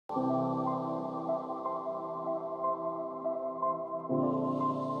Hybrid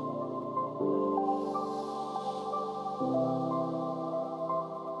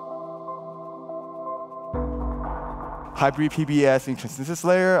PBS in consensus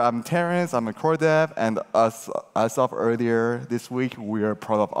layer. I'm Terence, I'm a core dev, and as of earlier this week, we are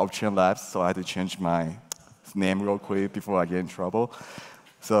part of Option Labs, so I had to change my name real quick before I get in trouble.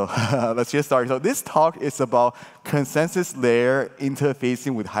 So let's get started. So this talk is about consensus layer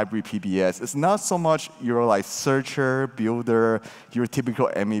interfacing with hybrid PBS. It's not so much your like searcher, builder, your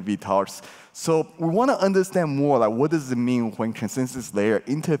typical MEV talks. So we want to understand more like what does it mean when consensus layer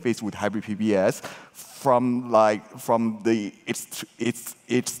interface with hybrid PBS from the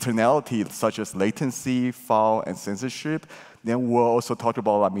its tonality such as latency, file, and censorship. Then we'll also talk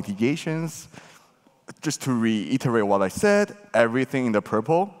about like mitigations. Just to reiterate what I said, everything in the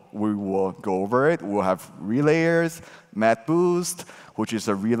purple, we will go over it. We'll have relayers, Math Boost, which is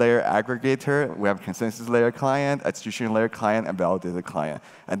a relayer aggregator. We have consensus layer client, execution layer client, and validator client.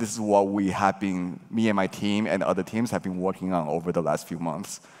 And this is what we have been, me and my team and other teams have been working on over the last few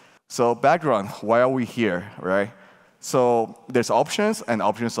months. So background, why are we here, right? So there's options, and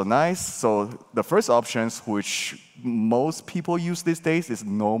options are nice. So the first options, which most people use these days, is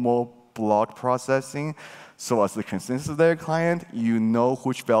normal block processing. So as the consensus layer client, you know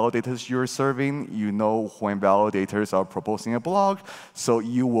which validators you're serving. You know when validators are proposing a block. So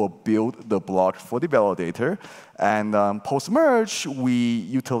you will build the block for the validator. And post-merge, we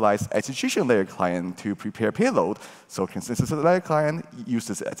utilize execution layer client to prepare payload. So consensus layer client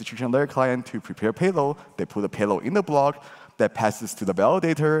uses execution layer client to prepare payload. They put the payload in the block. That passes to the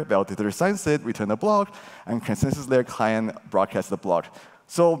validator. Validator signs it, return the block. And consensus layer client broadcasts the block.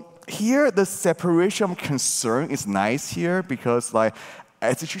 So here, the separation of concern is nice here because like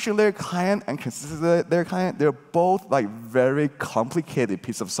execution layer client and consensus layer client, they're both like very complicated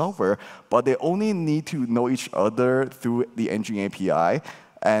piece of software, but they only need to know each other through the engine API.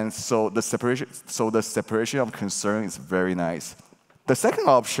 And so the separation of concern is very nice. The second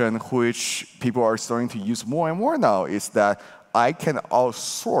option, which people are starting to use more and more now, is that I can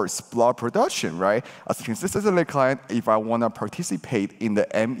outsource block production, right? As a consensus layer client, if I want to participate in the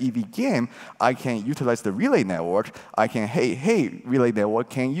MEV game, I can utilize the relay network. I can, hey, relay network,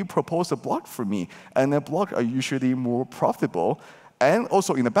 can you propose a block for me? And the blocks are usually more profitable. And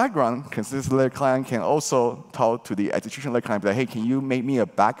also in the background, consensus layer client can also talk to the execution layer client, like, hey, can you make me a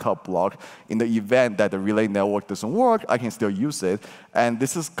backup block in the event that the relay network doesn't work? I can still use it. And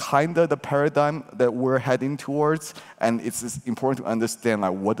this is kind of the paradigm that we're heading towards. And it's important to understand,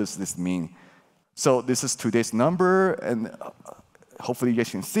 like, what does this mean? So this is today's number, and hopefully you guys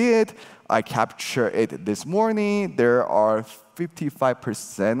can see it. I captured it this morning. There are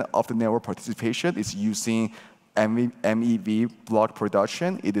 55% of the network participation is using MEV block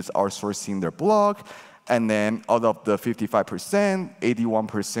production. It is outsourcing their block. And then out of the 55%,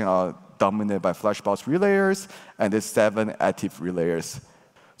 81% are dominated by flashbox relayers, and there's 7 active relayers.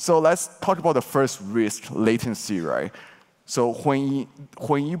 So let's talk about the first risk, latency, right? So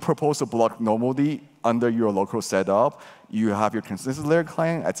when you propose a block normally under your local setup, you have your consensus layer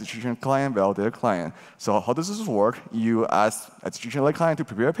client, execution client, validator client. So how does this work? You ask execution layer client to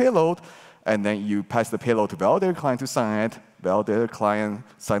prepare a payload, and then you pass the payload to validator client to sign it. Validator client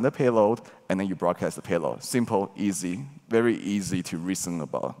sign the payload, and then you broadcast the payload. Simple, easy, very easy to reason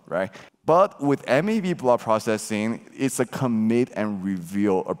about, right? But with MEV block processing, it's a commit and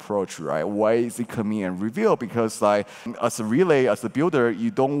reveal approach, right? Why is it commit and reveal? Because like as a relay, as a builder, you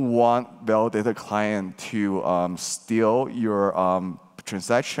don't want validator client to steal your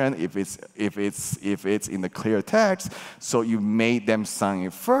transaction if it's in the clear text. So you made them sign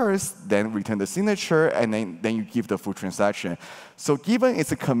it first, then return the signature, and then you give the full transaction. So given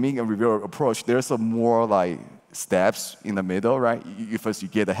it's a commit and reveal approach, there's a more like steps in the middle, right? First you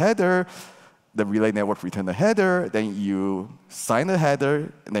get the header, the relay network return the header, then you sign the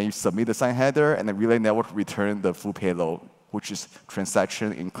header, and then you submit the signed header, and the relay network return the full payload, which is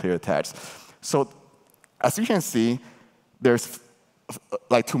transaction in clear text. So as you can see, there's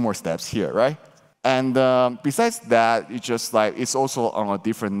like 2 more steps here, right? And besides that, it's just like it's also on a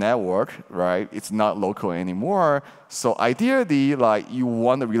different network, right? It's not local anymore. So ideally, like you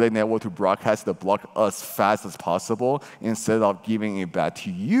want the relay network to broadcast the block as fast as possible instead of giving it back to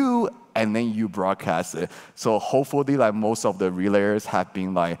you and then you broadcast it. So hopefully, like most of the relayers have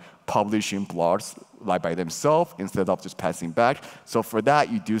been like publishing blocks like by themselves instead of just passing back. So for that,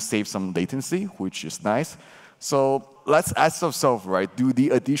 you do save some latency, which is nice. So let's ask ourselves, right, do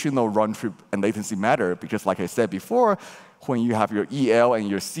the additional round trip and latency matter? Because like I said before, when you have your EL and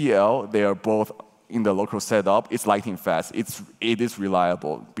your CL, they are both in the local setup, it's lightning fast. It is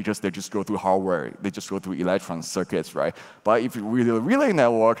reliable because they just go through hardware. They just go through electron circuits, right? But if you really relay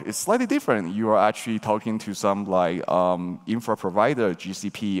network, it's slightly different. You are actually talking to some like infra provider,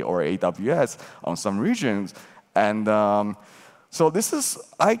 GCP or AWS on some regions. And so this is,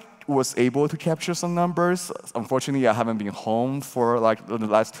 I was able to capture some numbers. Unfortunately, I haven't been home for like the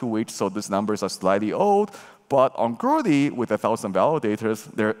last 2 weeks, so these numbers are slightly old. But on Gordy, with 1,000 validators,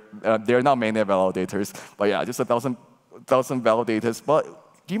 there are not many validators, but yeah, just 1,000 validators. But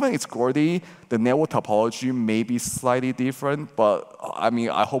given it's Gordy, the network topology may be slightly different, but I mean,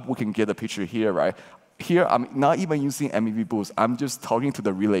 I hope we can get a picture here, right? Here, I'm not even using MEV boost. I'm just talking to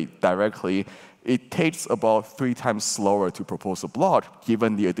the relay directly. It takes about 3 times slower to propose a block,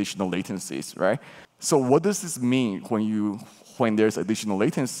 given the additional latencies, right? So what does this mean when there's additional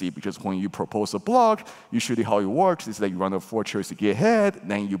latency? Because when you propose a block, usually how it works is that you run a for choice to get head,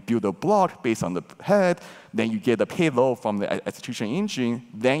 then you build a block based on the head, then you get the payload from the execution engine,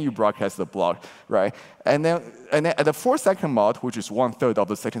 then you broadcast the block, right? And then at the 4-second mod, which is 1/3 of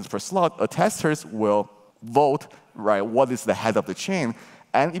the seconds per slot, attesters will vote, right, what is the head of the chain.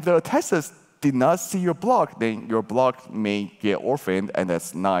 And if the attesters did not see your block, then your block may get orphaned, and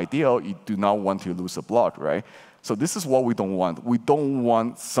that's not ideal. You do not want to lose a block, right? So this is what we don't want. We don't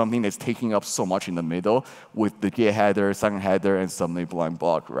want something that's taking up so much in the middle with the get header, second header, and suddenly blind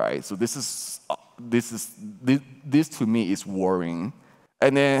block, right? So this to me is worrying.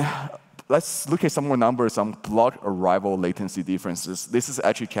 And then let's look at some more numbers on block arrival latency differences. This is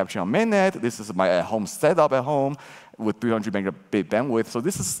actually captured on mainnet. This is my at-home setup at home with 300 megabit bandwidth. So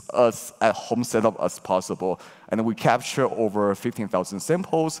this is as at-home setup as possible. And then we capture over 15,000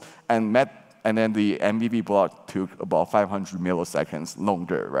 samples, and then the MEV block took about 500 milliseconds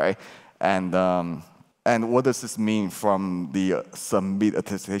longer, right? And what does this mean from the submit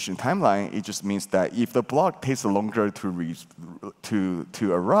attestation timeline? It just means that if the block takes longer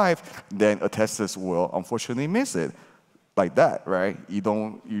to arrive, then attesters will unfortunately miss it, like that, right?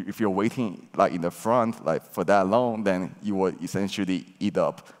 If you're waiting like in the front like for that long, then you will essentially eat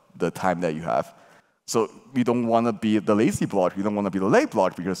up the time that you have. So you don't want to be the lazy block. You don't want to be the late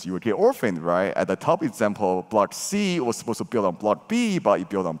block because you will get orphaned, right? At the top example, block C was supposed to build on block B, but it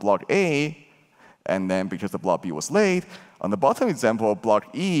built on block A. And then because the block B was late, on the bottom example,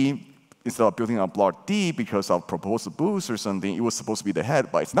 block E, instead of building on block D because of proposed boost or something, it was supposed to be the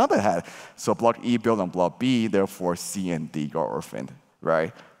head, but it's not the head. So block E built on block B, therefore C and D got orphaned,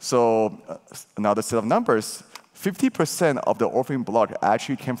 right? So another set of numbers, 50% of the orphan block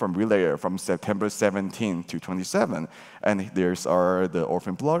actually came from Relayer from September 17 to 27. And there's the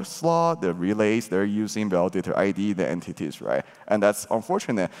orphan block slot, the relays they're using, validator ID, the entities, right? And that's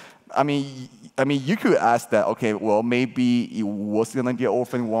unfortunate. I mean, you could ask that, okay, well, maybe it was gonna get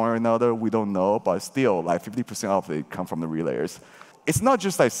orphaned one or another, we don't know, but still, like 50% of it come from the relayers. It's not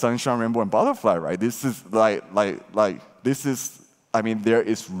just like sunshine, rainbow, and butterfly, right? This is I mean, there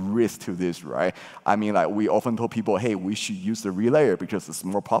is risk to this, right? I mean, like we often told people, hey, we should use the relayer because it's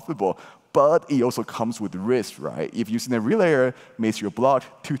more profitable, but it also comes with risk, right? If using a relayer makes your block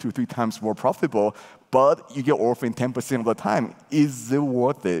 2 to 3 times more profitable, but you get orphaned 10% of the time, is it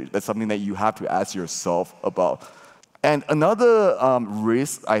worth it? That's something that you have to ask yourself about. And another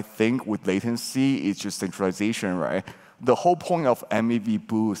risk, I think, with latency is just centralization, right? The whole point of MEV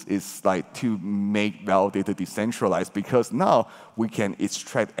boost is like to make validator decentralized because now we can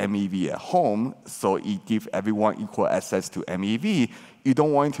extract MEV at home, so it gives everyone equal access to MEV. You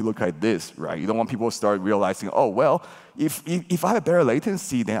don't want it to look like this, right? You don't want people to start realizing, oh, well, if I have better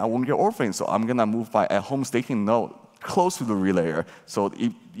latency, then I won't get orphaned, so I'm gonna move my at-home staking node close to the relayer, so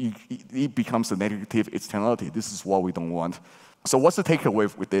it becomes a negative externality. This is what we don't want. So what's the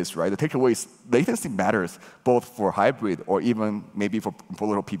takeaway with this, right? The takeaway is latency matters both for hybrid or even maybe for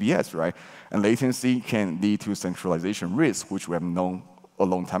little PBS, right? And latency can lead to centralization risk, which we have known a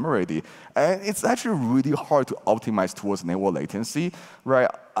long time already. And it's actually really hard to optimize towards network latency, right?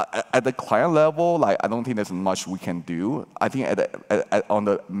 At the client level, like I don't think there's much we can do. I think on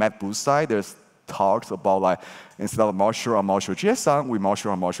the Matt Booth side, there's talks about like instead of Marshall on Marshall JSON, we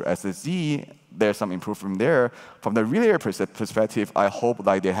Marshall on Marshall SSD. There's some improvement there. From the relayer perspective, I hope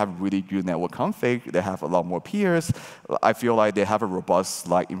like they have really good network config. They have a lot more peers. I feel like they have a robust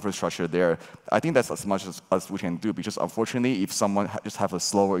like infrastructure there. I think that's as much as we can do because unfortunately, if someone just have a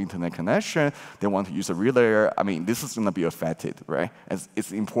slower internet connection, they want to use a relayer. I mean, this is going to be affected, right? And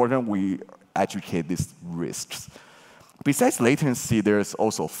it's important we educate these risks. Besides latency, there's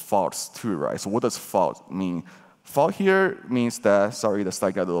also faults too, right? So what does fault mean? Fault here means that, sorry, the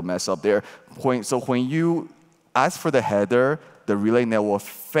slide got a little messed up there. When you ask for the header the relay network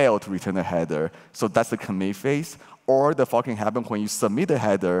failed to return the header. So that's the commit phase. Or the fault can happen when you submit the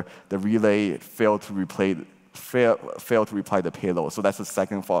header, the relay failed to reply the payload. So that's the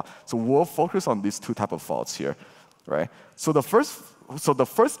second fault. So we'll focus on these two types of faults here, right? So the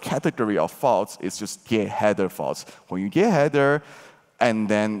first category of faults is just get header faults. When you get header, and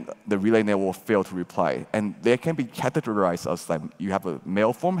then the relay network failed to reply. And they can be categorized as like you have a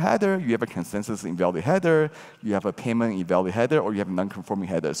mail form header, you have a consensus invalid header, you have a payment invalid header, or you have a non-conforming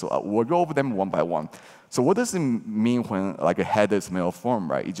header. So we'll go over them one by one. So what does it mean when like a header is mail form,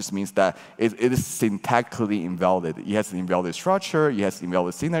 right? It just means that it is syntactically invalid. It has an invalid structure, it has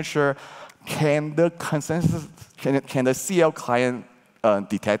invalid signature. Can the consensus, can the CL client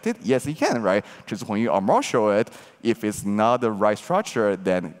detect it? Yes, it can, right? Because when you marshal it, if it's not the right structure,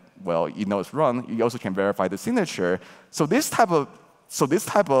 then well, you know it's wrong. You also can verify the signature. So this type of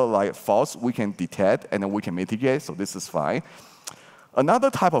like faults we can detect and then we can mitigate. So this is fine.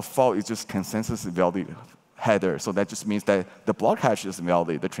 Another type of fault is just consensus invalid header. So that just means that the block hash is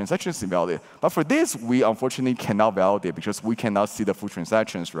invalid, the transaction is invalid. But for this, we unfortunately cannot validate because we cannot see the full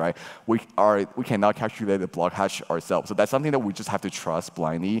transactions, right? We cannot calculate the block hash ourselves. So that's something that we just have to trust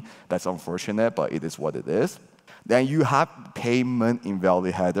blindly. That's unfortunate, but it is what it is. Then you have payment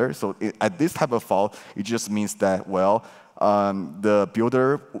invalid header. So at this type of fault, it just means that, well, the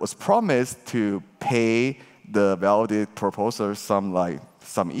builder was promised to pay the validated proposer some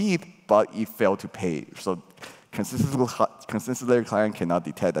ETH, but it failed to pay. So consensus layer client cannot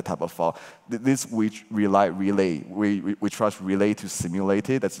detect that type of fault. This we trust relay to simulate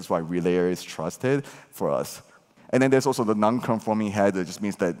it. That's just why relayer is trusted for us. And then there's also the non-conforming header. It just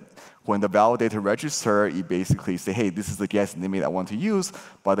means that when the validator register, it basically say, hey, this is the guess limit I want to use,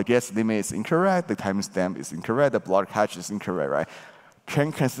 but the guess limit is incorrect, the timestamp is incorrect, the block hash is incorrect, right?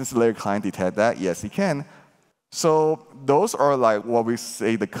 Can consensus layer client detect that? Yes, it can. So those are like what we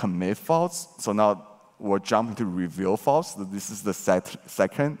say the commit faults. So now we'll jump into reveal faults. So this is the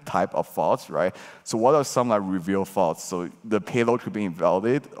second type of faults, right? So what are some like reveal faults? So the payload could be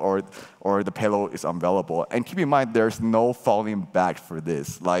invalid or the payload is unavailable. And keep in mind, there's no falling back for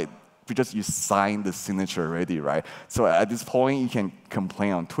this. Like because you signed the signature already, right? So at this point, you can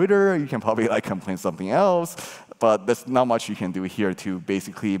complain on Twitter. You can probably like complain something else, but there's not much you can do here to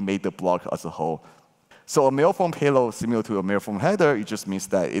basically make the block as a whole. So a mail form payload similar to a mail form header, it just means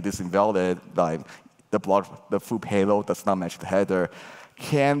that it is invalid, like the full payload does not match the header.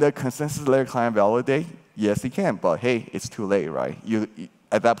 Can the consensus layer client validate? Yes, it can, but hey, it's too late, right?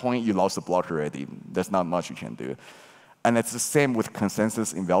 At that point, you lost the block already. There's not much you can do. And it's the same with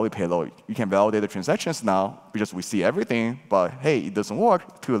consensus invalid payload. You can validate the transactions now because we see everything, but hey, it doesn't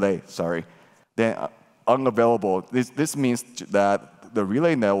work, too late, sorry. Then unavailable, this means that the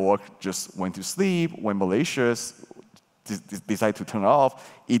relay network just went to sleep. When malicious decided to turn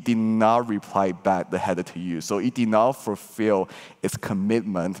off, it did not reply back the header to you. So it did not fulfill its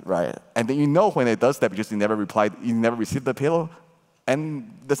commitment, right? And then you know when it does that because you never received the payload.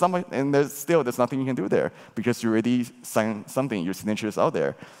 And there's nothing you can do there because you already signed something, your signature is out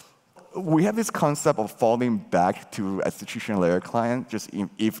there. We have this concept of falling back to execution layer client. Just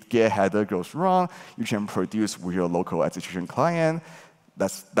if get header goes wrong, you can produce with your local execution client.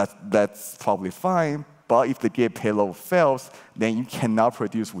 That's probably fine. But if the get payload fails, then you cannot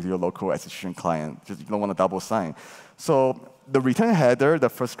produce with your local execution client. Just you don't want to double sign. So the return header, the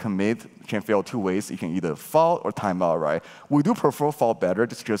first commit, can fail two ways. You can either fault or timeout, right? We do prefer fault better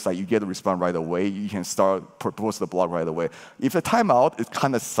just because like, you get the response right away. You can start propose the block right away. If the timeout, it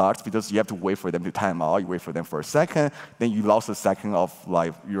kind of sucks because you have to wait for them to time out. You wait for them for a second. Then you lost a second of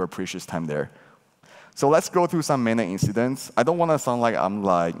like, your precious time there. So let's go through some mainnet incidents. I don't want to sound like I'm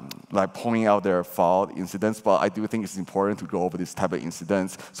like pointing out their fault incidents, but I do think it's important to go over this type of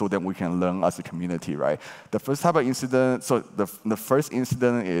incidents so that we can learn as a community, right? The first type of incident, so the first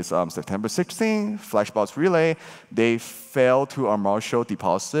incident is September 16, Flashbox Relay. They failed to unmarshal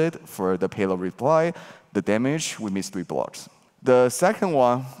deposit for the payload reply. The damage, we missed 3 blocks. The second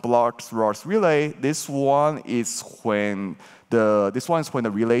one, blocks ROS relay. This one is when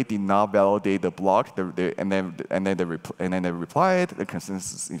the relay did not validate the block, and then they replied. The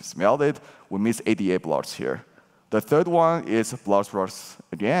consensus is valid. We missed 88 blocks here. The third one is blocks ROS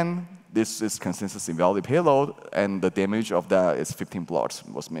again. This is consensus invalid payload, and the damage of that is 15 blocks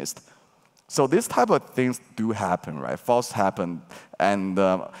was missed. So this type of things do happen, right? Faults happen, and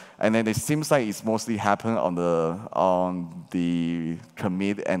then it seems like it's mostly happen on the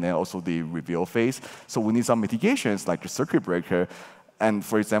commit and then also the reveal phase. So we need some mitigations like a circuit breaker. And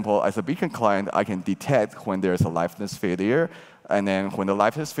for example, as a beacon client, I can detect when there's a liveness failure, and then when the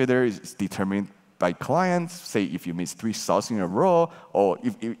liveness failure is determined by clients, say if you miss 3 slots in a row, or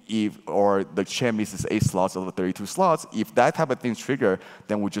or the chain misses 8 slots over 32 slots, if that type of thing trigger,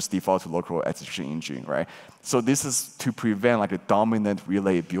 then we just default to local execution engine, right? So this is to prevent like a dominant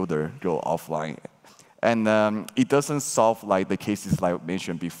relay builder go offline. And it doesn't solve like the cases like I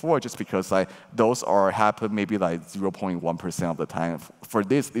mentioned before, just because like those happen maybe like 0.1% of the time. For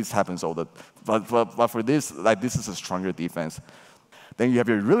this happens all the, but for this, like this is a stronger defense. Then you have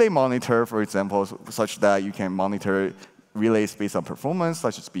your relay monitor, for example, such that you can monitor relays based on performance,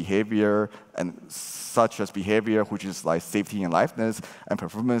 such as behavior, which is like safety and liveness, and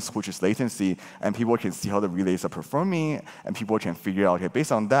performance, which is latency. And people can see how the relays are performing, and people can figure out, okay,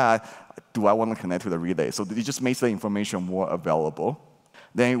 based on that, do I want to connect to the relay? So it just makes the information more available.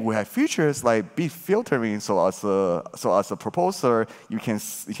 Then we have features like bit filtering. So as a proposer, you can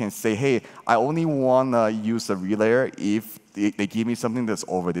say, hey, I only want to use a relayer if they give me something that's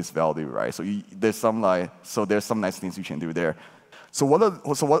over this value, right? So there's some nice things you can do there. So what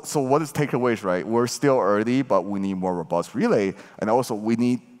is takeaways, right? We're still early, but we need more robust relay, and also we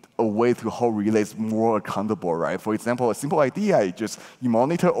need a way to hold relays more accountable, right? For example, a simple idea is just you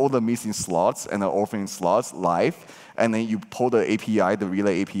monitor all the missing slots and the orphan slots live, and then you pull the API, the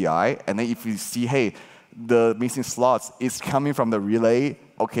relay API, and then if you see, hey, the missing slots is coming from the relay,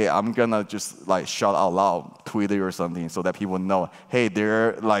 okay, I'm gonna just like shout out loud, Twitter or something, so that people know, hey,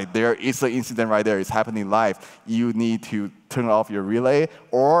 there is an incident right there, it's happening live. You need to turn off your relay,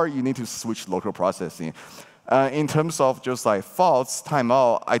 or you need to switch local processing. In terms of just like faults,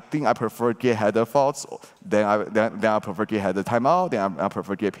 timeout, I think I prefer get header faults, then I prefer get header timeout, then I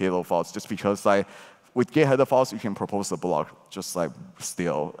prefer get payload faults, just because like with get header faults, you can propose a block just like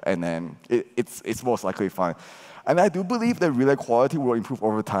still, and then it's most likely fine. And I do believe that relay quality will improve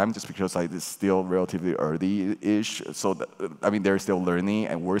over time, just because like it's still relatively early-ish. So they're still learning,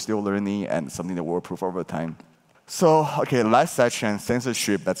 and we're still learning, and something that will improve over time. So okay, last section,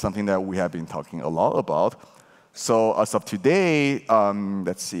 censorship. That's something that we have been talking a lot about. So as of today,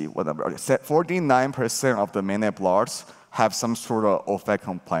 let's see what number. 49% of the mainnet blocks have some sort of OFAC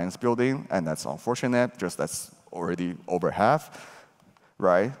compliance building, and that's unfortunate. Just that's already over half,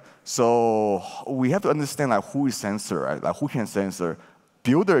 right? So we have to understand like who is censor, right? Like who can censor?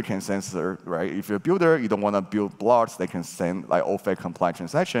 Builder can censor, right? If you're a builder, you don't want to build blocks that can send like OFAC compliant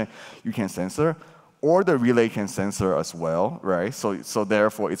transaction, you can censor. Or the relay can censor as well, right? So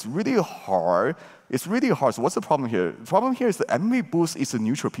therefore, it's really hard. It's really hard. So what's the problem here? The problem here is that MME Boost is a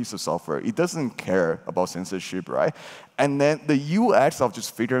neutral piece of software. It doesn't care about censorship, right? And then the UX of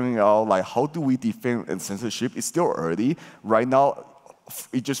just figuring out like how do we define censorship is still early. Right now,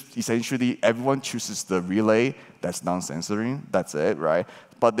 it just essentially everyone chooses the relay that's non-censoring. That's it, right?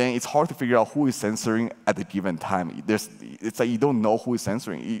 But then it's hard to figure out who is censoring at a given time. It's like you don't know who is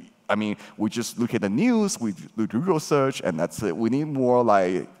censoring. We just look at the news, we do Google search, and that's it. We need more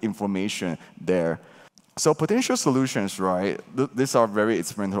like information there. So potential solutions, right? These are very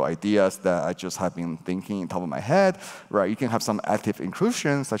experimental ideas that I just have been thinking on top of my head, right? You can have some active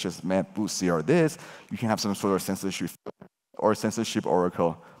inclusion, such as map, boost, CR this. You can have some sort of censorship or censorship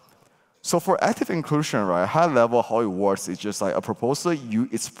oracle. So for active inclusion, right, high level, how it works is just like a proposal, you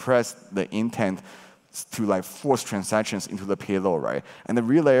express the intent to like force transactions into the payload, right? And the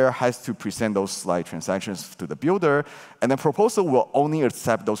relayer has to present those like transactions to the builder, and the proposal will only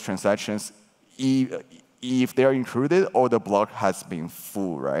accept those transactions if they are included or the block has been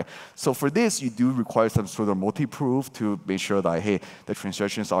full, right? So for this, you do require some sort of multi-proof to make sure that, hey, the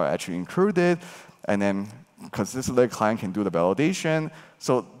transactions are actually included, and then consistently the client can do the validation.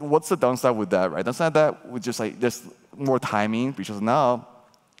 So what's the downside with that, right? Downside that with just more timing, because now,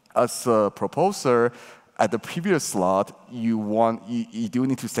 as a proposer, at the previous slot, you do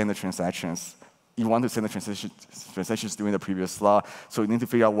need to send the transactions. You want to send the transactions during the previous slot, so you need to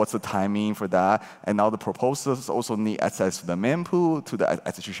figure out what's the timing for that. And now the proposers also need access to the mempool, to the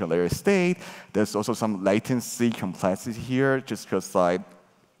execution layer state. There's also some latency complexity here, just because like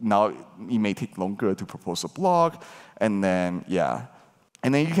now it may take longer to propose a block, and then yeah.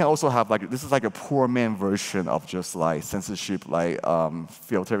 And then you can also have like, this is like a poor man version of just like censorship, like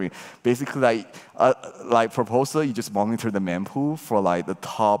filtering. Basically like proposal, you just monitor the mempool for like the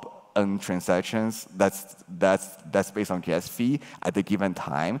top N transactions. That's based on gas fee at the given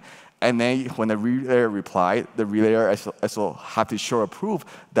time. And then when the relayer reply, the relayer also have to show a proof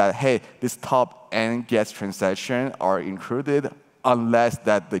that, hey, this top N gas transaction are included unless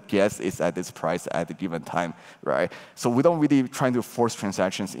that the gas is at this price at the given time, right? So we don't really trying to force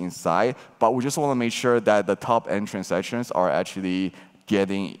transactions inside, but we just want to make sure that the top N transactions are actually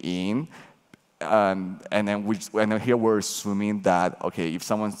getting in then here we're assuming that, okay, if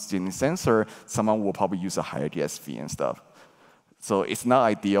someone's stealing sensor, someone will probably use a higher gas fee and stuff. So it's not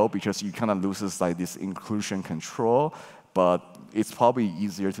ideal because you kind of loses like this inclusion control, but it's probably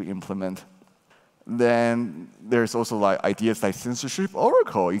easier to implement. Then there's also like ideas like censorship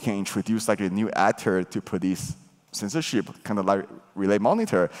oracle. You can introduce like a new actor to produce censorship, kind of like relay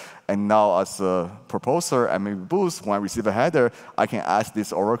monitor. And now as a proposer and maybe boost, when I receive a header, I can ask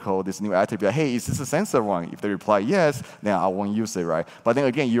this oracle, this new actor, be like, hey, is this a censor one? If they reply yes, then I won't use it, right? But then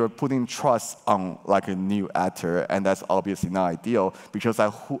again, you're putting trust on like a new actor, and that's obviously not ideal because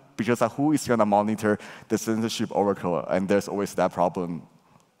who is gonna monitor the censorship oracle? And there's always that problem.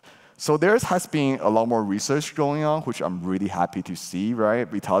 So there has been a lot more research going on, which I'm really happy to see, right?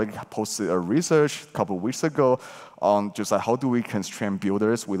 Vitalik posted a research a couple of weeks ago on just like how do we constrain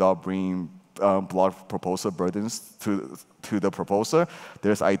builders without bringing block proposal burdens to the proposer.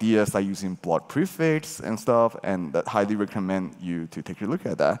 There's ideas like using block prefix and stuff, and I highly recommend you to take a look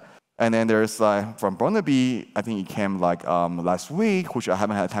at that. And then there's from Burnaby, I think it came like last week, which I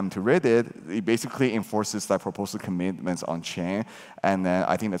haven't had time to read it. It basically enforces like proposal commitments on chain. And then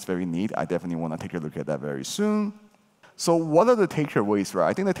I think that's very neat. I definitely want to take a look at that very soon. So what are the takeaways, right?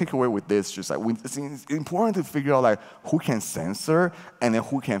 I think the takeaway with this is just like it's important to figure out like who can censor and then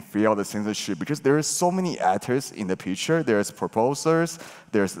who can figure out the censorship because there is so many actors in the picture. There's proposers,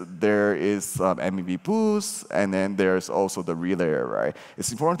 there is MEV boost, and then there's also the relayer, right?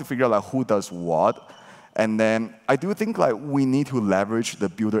 It's important to figure out like who does what. And then I do think like we need to leverage the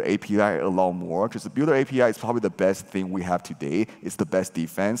Builder API a lot more because the Builder API is probably the best thing we have today. It's the best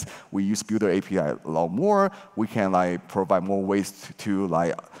defense. We use Builder API a lot more. We can like provide more ways to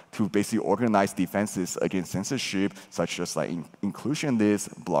basically organize defenses against censorship, such as like inclusion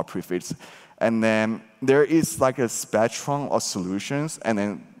list, block prefix. And then there is like a spectrum of solutions and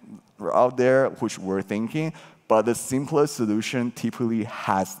then out there which we're thinking. But the simplest solution typically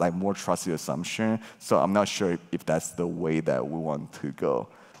has like more trusted assumption. So I'm not sure if that's the way that we want to go.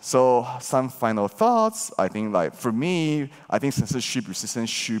 So some final thoughts. I think like for me, I think censorship resistance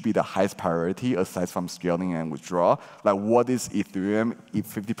should be the highest priority aside from scaling and withdrawal. Like what is Ethereum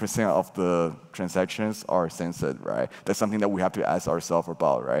if 50% of the transactions are censored, right? That's something that we have to ask ourselves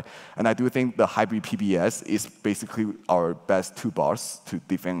about, right? And I do think the hybrid PBS is basically our best toolbox to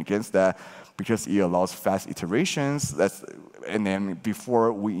defend against that, because it allows fast iterations. And then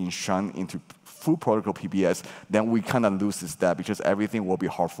before we enshun into full protocol PBS, then we kind of lose this step because everything will be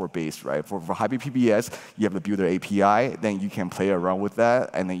hard-fork based, right? For hybrid PBS, you have the Builder API, then you can play around with that,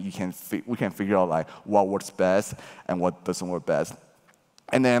 and then we can figure out like what works best and what doesn't work best.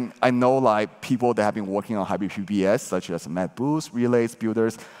 And then I know like people that have been working on hybrid PBS, such as Matt Boost, Relays,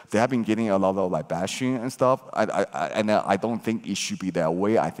 Builders, they have been getting a lot of like bashing and stuff. And I don't think it should be that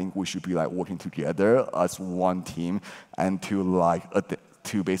way. I think we should be like working together as one team and to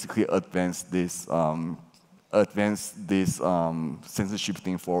basically advance this censorship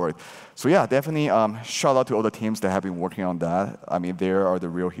thing forward. So yeah, definitely shout out to all the teams that have been working on that. I mean, they are the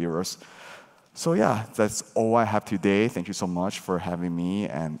real heroes. So yeah, that's all I have today. Thank you so much for having me,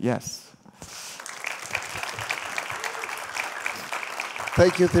 and yes.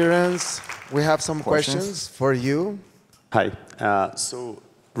 Thank you, Terence. We have some questions for you. Hi. So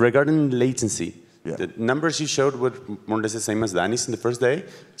regarding latency, yeah. The numbers you showed were more or less the same as Danny's in the first day.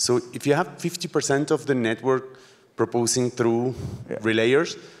 So if you have 50% of the network proposing through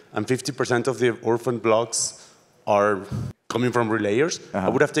relayers and 50% of the orphan blocks are coming from relayers, I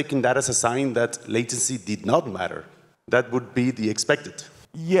would have taken that as a sign that latency did not matter. That would be the expected.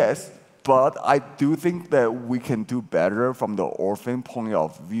 Yes, but I do think that we can do better from the orphan point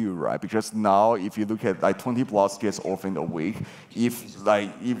of view, right? Because now, if you look at like 20 blocks gets orphaned a week, if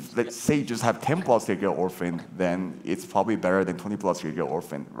let's say you just have 10 blocks that get orphaned, then it's probably better than 20 blocks that get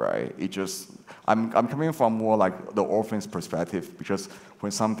orphaned, right? I'm coming from more like the orphan's perspective, because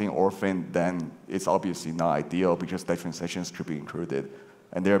when something orphaned, then it's obviously not ideal because that transactions could be included.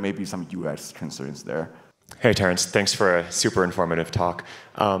 And there may be some UX concerns there. Hey, Terence, thanks for a super informative talk.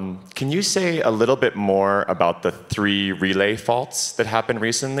 Can you say a little bit more about the 3 relay faults that happened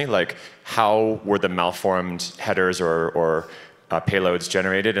recently? Like, how were the malformed headers or payloads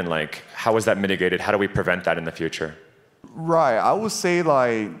generated, and like, how was that mitigated? How do we prevent that in the future? Right, I would say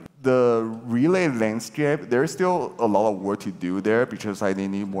like the relay landscape, there's still a lot of work to do there because they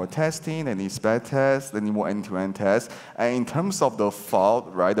need more testing, they need spec tests, they need more end-to-end tests. And in terms of the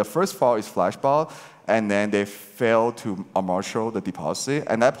fault, right, the first fault is flashball, and then they fail to marshal the deposit.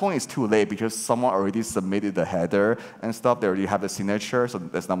 And at that point, it's too late because someone already submitted the header and stuff. They already have the signature, so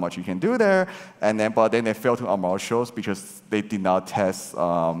there's not much you can do there. But then they fail to marshal because they did not test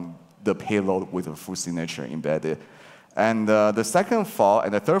the payload with a full signature embedded. And the second fault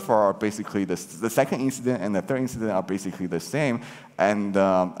and the third fault are basically the second incident and the third incident are basically the same. And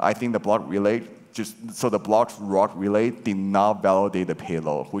I think the block relay the block rod relay did not validate the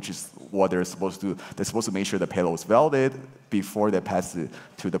payload, which is what they're supposed to do. They're supposed to make sure the payload is validated before they pass it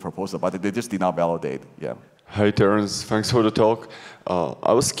to the proposal, but they just did not validate. Yeah. Hi, Terence. Thanks for the talk.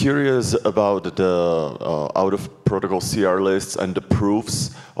 I was curious about the out-of-protocol CR lists and the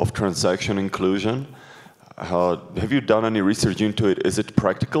proofs of transaction inclusion. Have you done any research into it? Is it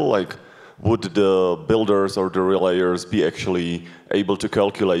practical? Like, would the builders or the relayers be actually able to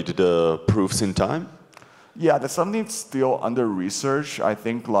calculate the proofs in time? Yeah, there's something still under research. I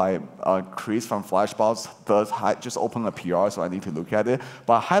think like Chris from Flashbox does just open a PR, so I need to look at it.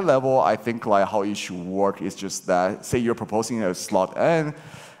 But high level, I think like how it should work is just that, say you're proposing a slot N,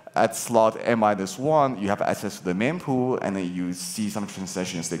 at slot N-1, you have access to the mempool, and then you see some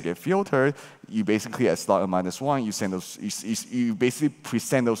transactions that get filtered. You basically, at slot N-1, you send those. You basically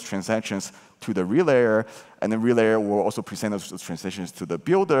present those transactions to the relayer, and the relayer will also present those transactions to the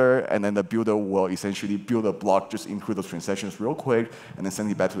builder, and then the builder will essentially build a block, just include those transactions real quick, and then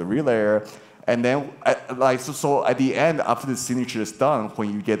send it back to the relayer. And then, so at the end, after the signature is done,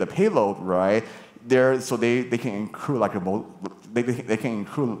 when you get the payload, right? They can include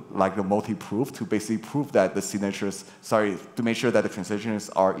like a multi-proof to basically prove that the signatures, to make sure that the transactions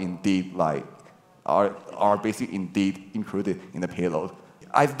are indeed are basically indeed included in the payload.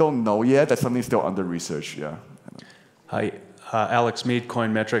 I don't know yet. That's something still under research. Yeah. Hi, Alex Mead,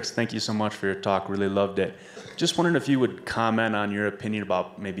 Coinmetrics. Thank you so much for your talk. Really loved it. Just wondering if you would comment on your opinion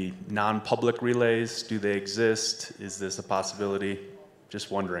about maybe non-public relays. Do they exist? Is this a possibility? Just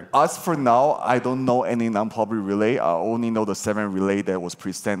wondering. As for now, I don't know any non-public relay. I only know the 7 relay that was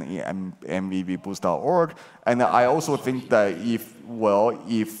presented in mvvboost.org. And I also think that if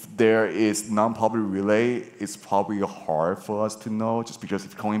there is non-public relay, it's probably hard for us to know, just because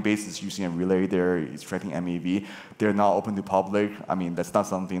if Coinbase is using a relay there, it's tracking MEV, they're not open to public. I mean, that's not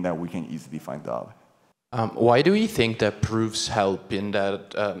something that we can easily find out. Why do we think that proofs help in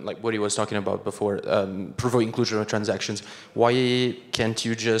that, like what he was talking about before, proof of inclusion of transactions? Why can't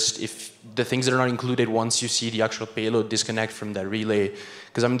you just, if the things that are not included, once you see the actual payload, disconnect from that relay?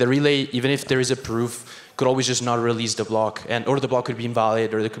 Because I mean, the relay, even if there is a proof, could always just not release the block, or the block could be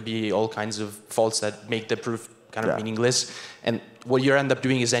invalid, or there could be all kinds of faults that make the proof kind of meaningless. And what you end up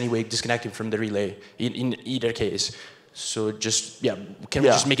doing is anyway disconnecting from the relay in either case. So just, can we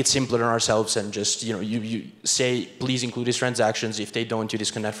just make it simpler on ourselves and just, you say, please include these transactions. If they don't, you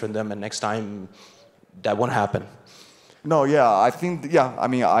disconnect from them, and next time that won't happen. No, I think, I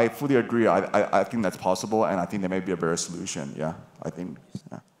mean, I fully agree. I think that's possible, and I think there may be a better solution. Yeah, I think,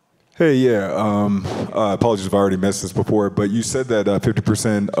 Hey, apologies if I already missed this before, but you said that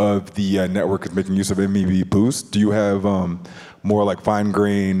 50% of the network is making use of MEV Boost. Do you have more like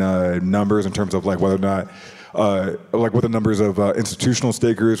fine-grained numbers in terms of like whether or not like what the numbers of institutional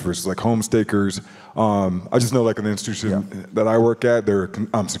stakers versus like home stakers? I just know like in the institution that I work at, there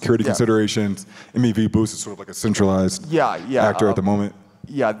are security considerations. MEV Boost is sort of like a centralized actor at the moment.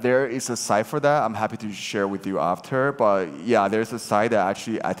 Yeah, there is a site for that. I'm happy to share with you after. But yeah, there's a site that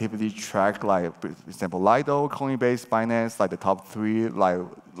actually actively track, like, for example, Lido, Coinbase, Binance, like the top 3,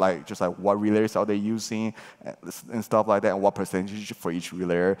 like just like what relays are they using and stuff like that, and what percentage for each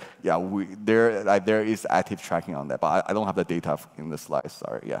relay. Yeah, there is active tracking on that, but I don't have the data in the slide.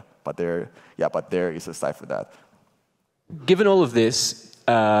 Sorry. Yeah, but there is a site for that. Given all of this,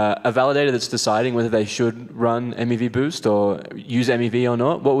 a validator that's deciding whether they should run MEV Boost or use MEV or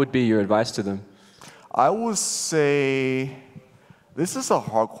not, what would be your advice to them? I would say this is a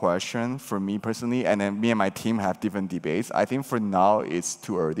hard question for me personally, and then me and my team have different debates. I think for now it's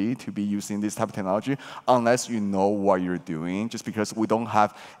too early to be using this type of technology unless you know what you're doing, just because we don't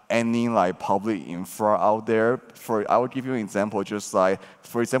have any like public infra out there. I will give you an example, just like,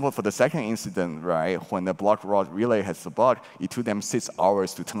 for example, for the second incident, right, when the block rod relay has a bug, it took them 6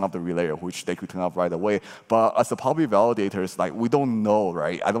 hours to turn off the relay, which they could turn off right away. But as a public validators, like, we don't know,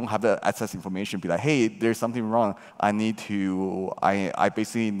 right? I don't have the access information, be like, hey, there's something wrong. I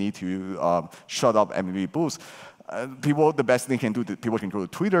basically need to shut up MEV Boost. The best thing can do, people can go to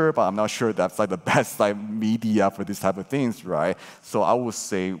Twitter, but I'm not sure that's like the best like media for this type of things, right? So I would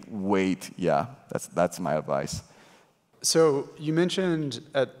say wait. Yeah, that's my advice. So you mentioned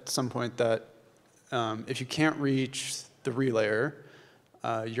at some point that if you can't reach the relayer,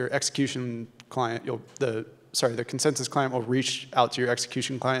 your execution client, the consensus client will reach out to your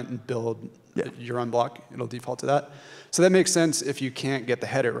execution client and build your unblock. It'll default to that. So that makes sense if you can't get the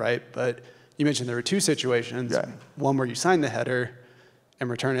header right, but you mentioned there were 2 situations. One where you sign the header and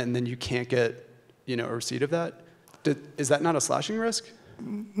return it, and then you can't get, a receipt of that? Is that not a slashing risk?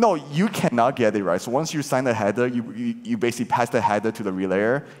 No, you cannot get it right. So once you sign the header, you basically pass the header to the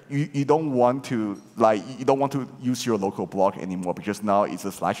relayer. You don't want to use your local block anymore because now it's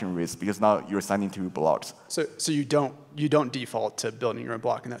a slashing risk because now you're signing two blocks. So you don't default to building your own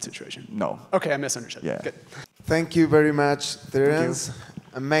block in that situation? No. Okay, I misunderstood. Yeah. Good. Thank you very much, Terence.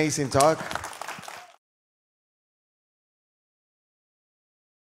 Amazing talk.